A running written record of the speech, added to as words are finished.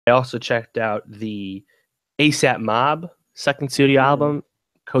I also checked out the ASAP Mob second studio album,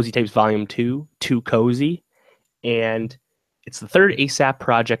 Cozy Tapes Volume 2, Too Cozy. And it's the third ASAP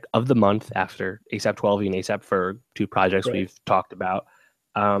project of the month after ASAP 12 and ASAP Ferg, two projects we've talked about.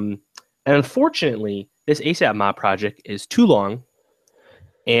 And unfortunately, this ASAP Mob project is too long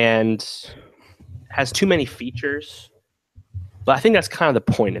and has too many features. But I think that's kind of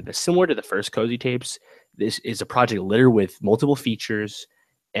the point of this. Similar to the first Cozy Tapes, this is a project littered with multiple features,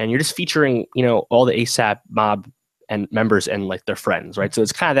 and you're just featuring, all the ASAP Mob and members and like their friends, right? So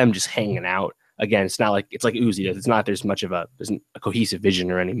it's kind of them just hanging out. Again, it's not like it's like Uzi. It's not there's much of there's a cohesive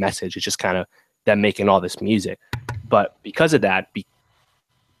vision or any message. It's just kind of them making all this music. But because of that,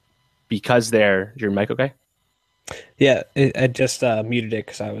 because they're your mic okay? Yeah, I just muted it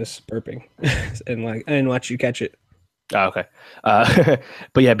because I was burping, and like I didn't watch you catch it. Oh, okay.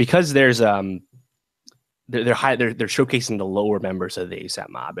 But yeah, because there's they're showcasing the lower members of the ASAP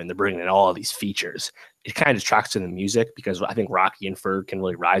Mob, and they're bringing in all these features. It kind of detracts from the music because I think Rocky and Ferg can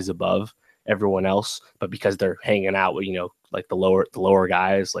really rise above everyone else, but because they're hanging out with like the lower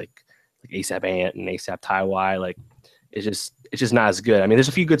guys like ASAP Ant and ASAP Taiwai, like it's just not as good. I mean, there's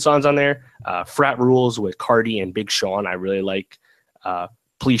a few good songs on there. Frat Rules with Cardi and Big Sean, I really like.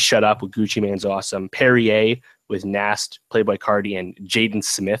 Please Shut Up with Gucci Mane's awesome. Perrier with Nast, Playboy Cardi, and Jaden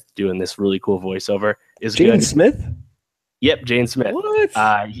Smith doing this really cool voiceover is Jaden good. Smith? Yep, Jaden Smith.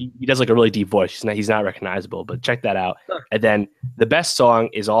 What? He does like a really deep voice. He's not recognizable, but check that out. And then the best song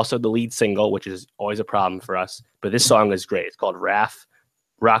is also the lead single, which is always a problem for us. But this song is great. It's called Raf,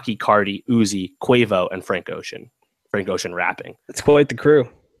 Rocky, Cardi, Uzi, Quavo, and Frank Ocean. Frank Ocean rapping. It's quite the crew.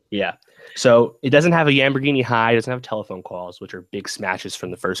 Yeah. So it doesn't have a Lamborghini High. It doesn't have telephone calls, which are big smashes from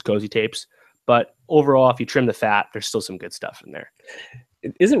the first Cozy Tapes. But overall, if you trim the fat, there's still some good stuff in there.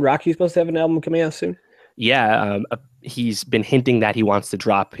 Isn't Rocky supposed to have an album coming out soon? Yeah, he's been hinting that he wants to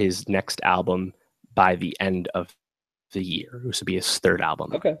drop his next album by the end of the year. This would be his third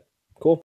album. Okay, cool.